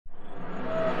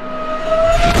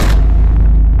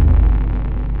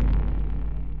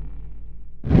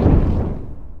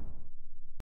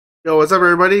Yo, what's up,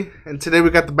 everybody? And today we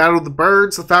got the Battle of the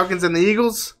Birds, the Falcons and the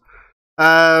Eagles. We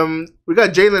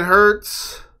got Jalen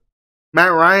Hurts,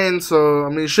 Matt Ryan, so, I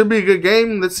mean, it should be a good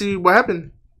game. Let's see what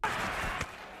happened.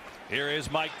 Here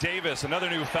is Mike Davis, another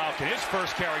new Falcon. His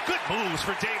first carry. Good moves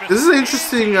for Davis. This is an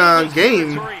interesting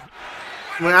game. I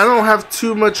mean, I don't have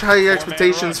too much high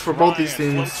expectations for both these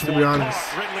teams, to be honest.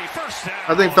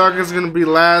 I think Falcons are going to be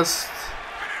last,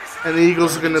 and the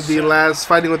Eagles are going to be last,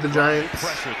 fighting with the Giants.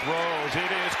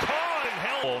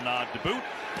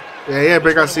 Yeah,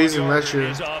 breakout season last year.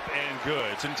 We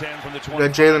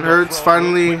got Jalen Hurts,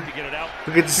 finally.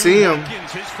 We get to see him.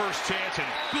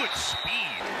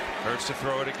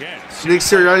 Nick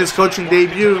Sirianni's coaching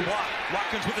debut.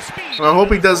 I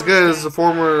hope he does good as a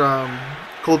former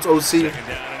Colts OC.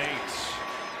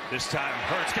 This time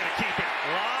Hurts gonna keep it.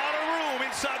 A lot of room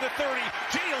inside the 30.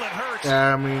 Jalen Hurts.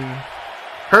 Yeah, I mean,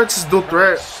 Hurts is dual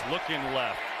threat. Looking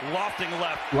left, lofting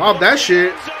left. Lob that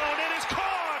shit.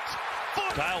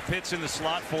 Kyle Pitts in the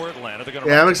slot for Atlanta.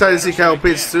 Yeah, I'm excited to see Kyle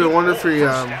Pitts too. I wonder if he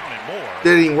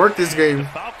didn't even work this game.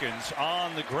 Falcons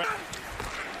on the ground.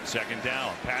 Second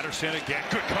down. Patterson again.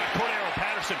 Good cut. Cordero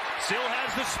Patterson still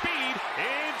has the speed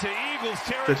into Eagles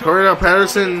territory. The Cordero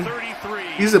Patterson,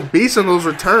 he's a beast on those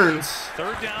returns.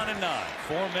 Third down and 9.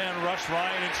 Four-man rush.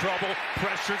 Ryan in trouble.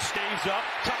 Pressure stays up.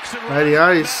 Tucks and Mighty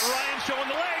Ice. Ryan showing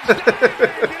the legs.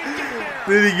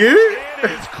 Did he get it?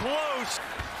 It is close.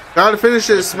 Gotta finish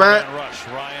this, Matt.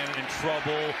 Ryan in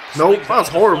trouble. Nope, that was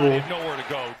horrible. Nowhere to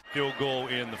go. Field goal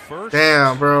in the first.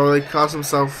 Damn, bro, they cost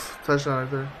himself a touchdown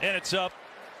right there. And it's up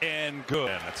and good.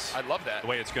 I love that. The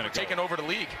way it's going to go. Taking over the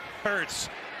league. Hurts.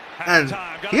 And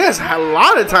he has a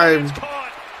lot of time.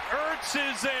 Hurts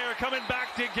is there, coming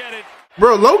back to get it.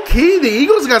 Bro, low key, the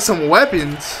Eagles got some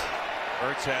weapons.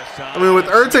 Hurts has time. I mean, with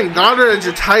Ertz and Goddard as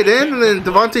your tight end, and then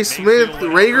Devontae Smith,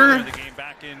 Rager.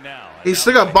 You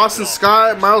still got Boston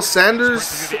Scott, Miles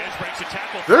Sanders.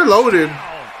 They're loaded.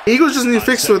 Eagles just need to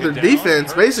fix with their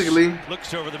defense, basically.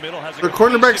 Their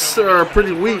cornerbacks are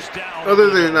pretty weak, other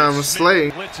than Slay.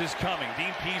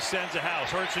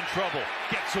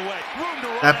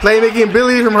 That playmaking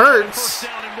ability from Hurts.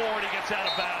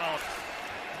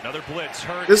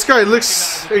 This guy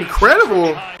looks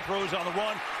incredible.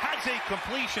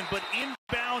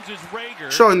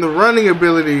 Showing the running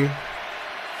ability.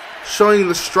 Showing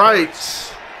the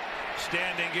strikes.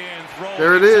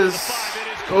 There it is.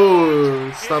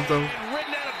 Oh, stopped him.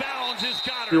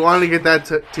 You wanted to get that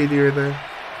TD right there.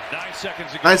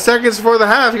 9 seconds before the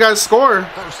half. You got to score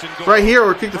right here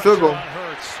or kick the field goal.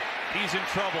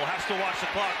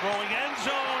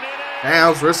 Damn, that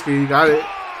was risky. You got it.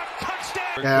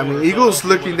 Yeah, I mean, Eagles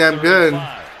looking damn good.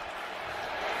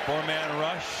 Four-man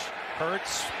rush.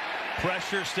 Hurts.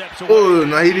 Pressure steps away. Oh,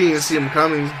 no, he didn't even see him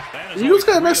coming. The Eagles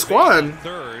got a nice squad.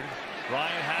 Ryan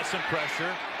has some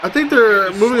pressure. I think they're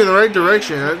moving in the right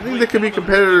direction. I think they could be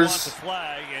competitors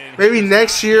maybe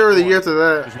next year or the year after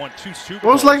that.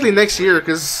 Most likely next year,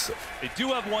 because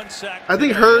I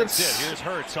think Hurts,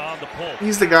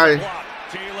 he's the guy.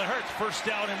 Jalen Hurts, first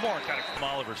down and more.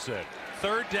 Oliver said.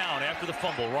 Third down after the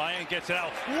fumble. Ryan gets it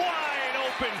out. Wide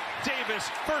open. Davis,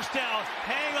 first down.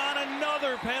 Hang on,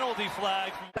 another penalty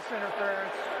flag.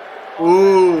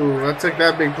 Ooh, I took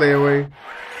that big play away.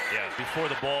 Yeah, before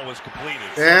the ball was completed.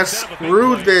 Yeah,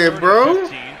 screwed there, bro.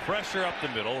 Pressure up the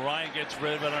middle. Ryan gets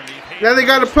rid of it underneath. Now they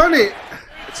got to punt it.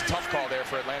 It's a tough call there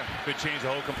for Atlanta. Could change the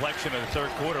whole complexion of the third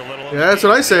quarter a little. Yeah, that's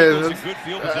what I said.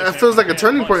 That feels like a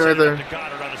turning point right there.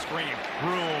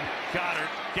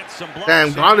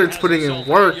 Damn, Goddard's putting in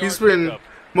work. He's been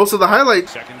most of the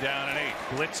highlights. Second down and 8.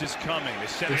 Blitz is coming. They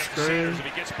send it to Sanders. If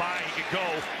he gets by, he can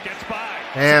go. Gets by.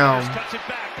 Damn. Sanders cuts it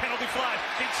back. Penalty flag.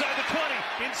 Inside the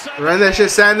 20. Inside Run that shit,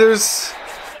 Sanders.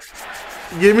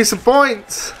 Give me some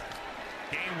points.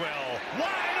 Gainwell.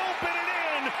 Wide open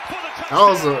and in for the touchdown. That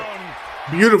was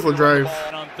a beautiful drive.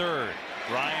 On third.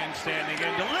 Ryan standing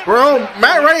in. Bro,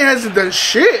 Matt Ryan hasn't done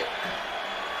shit.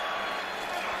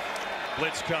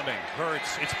 Blitz coming.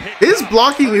 Hurts. It's picked his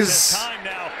blocking up. is. He's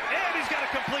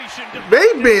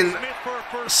they've been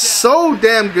so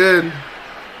damn good.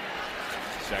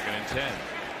 Second and 10.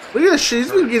 Look at that shit.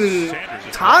 He's been getting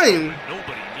time.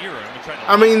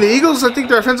 I mean, the Eagles, I think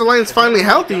their offensive line is finally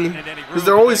healthy because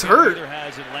they're always hurt.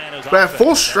 But at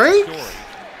full strength.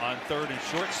 On third and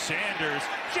short, Sanders.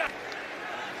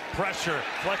 Pressure,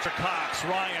 Fletcher Cox,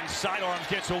 Ryan sidearms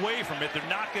gets away from it. They're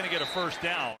not going to get a first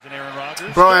down. And Aaron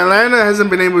Rodgers. Bro, Atlanta hasn't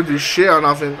been able to do shit on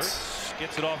offense.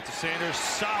 Gets it off to Sanders.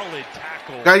 Solid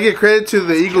tackle. Gotta get credit to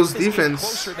the Eagles defense.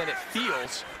 Closer than it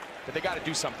feels, but they got to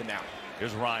do something now.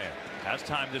 Here's Ryan.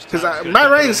 Because Matt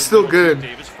Ryan's still good.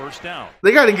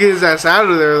 They got to get his ass out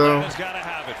of there, though. Got to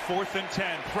have it. 4th and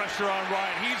 10. Pressure on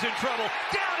Ryan. He's in trouble.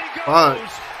 Down he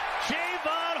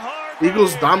goes.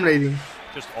 Eagles dominating.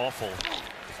 Just awful.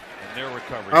 And their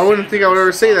recovery. I wouldn't think I would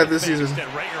ever say that this season. Jalen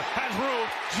Reagor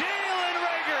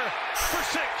for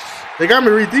 6. They got me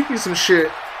rethinking some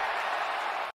shit.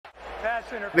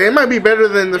 They might be better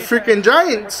than the freaking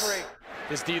Giants.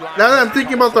 Now that I'm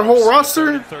thinking about their whole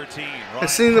roster and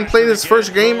seeing them play this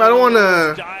first game, I don't want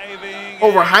to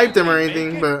overhype them or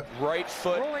anything, but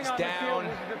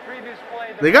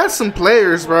they got some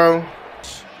players, bro.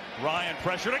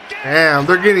 Damn,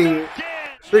 they're getting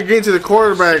to the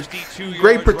quarterback.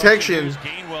 Great protection.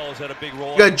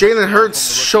 You got Jalen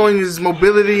Hurts showing his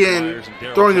mobility and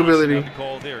throwing ability.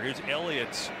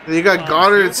 And you got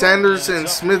Goddard, Sanders, and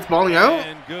Smith balling out.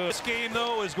 This game,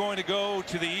 though, is going to go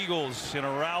to the Eagles in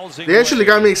a rousing They actually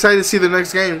got me excited to see the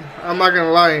next game. I'm not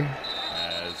gonna lie.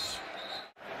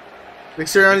 Nick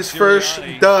Sirianni's first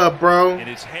dub, bro. In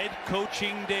his head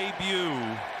coaching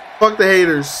debut. Fuck the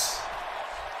haters.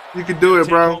 You can do it,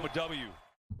 bro.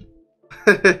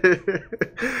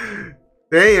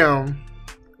 Damn.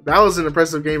 That was an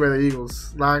impressive game by the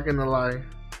Eagles. Not gonna lie.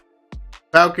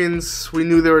 Falcons, we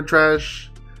knew they were trash.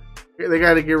 They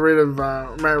got to get rid of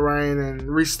Matt Ryan and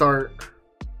restart.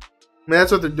 I mean,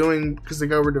 that's what they're doing because they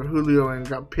got rid of Julio and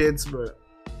got Pitts, but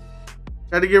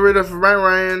got to get rid of Matt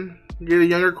Ryan, get a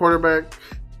younger quarterback,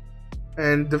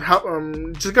 and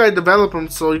just got to develop him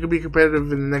so he can be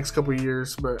competitive in the next couple of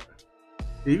years. But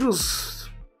the Eagles,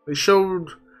 they showed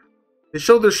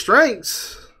their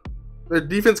strengths. Their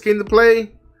defense came to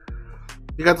play.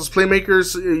 You got those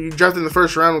playmakers. You drafted in the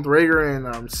first round with Reagor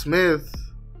and Smith.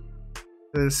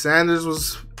 And then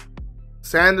Sanders,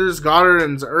 Goddard,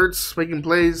 and Ertz making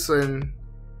plays, and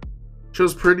it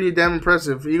was pretty damn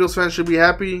impressive. Eagles fans should be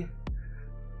happy.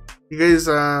 You guys,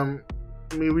 I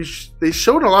mean, they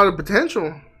showed a lot of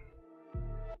potential.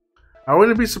 I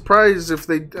wouldn't be surprised if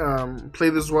they play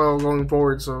this well going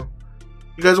forward. So,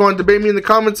 you guys want to debate me in the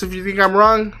comments if you think I'm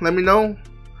wrong? Let me know.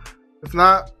 If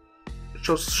not,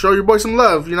 show your boy some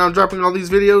love. You know, I'm dropping all these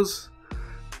videos.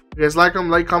 You guys like them,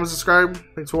 like, comment, subscribe.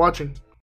 Thanks for watching.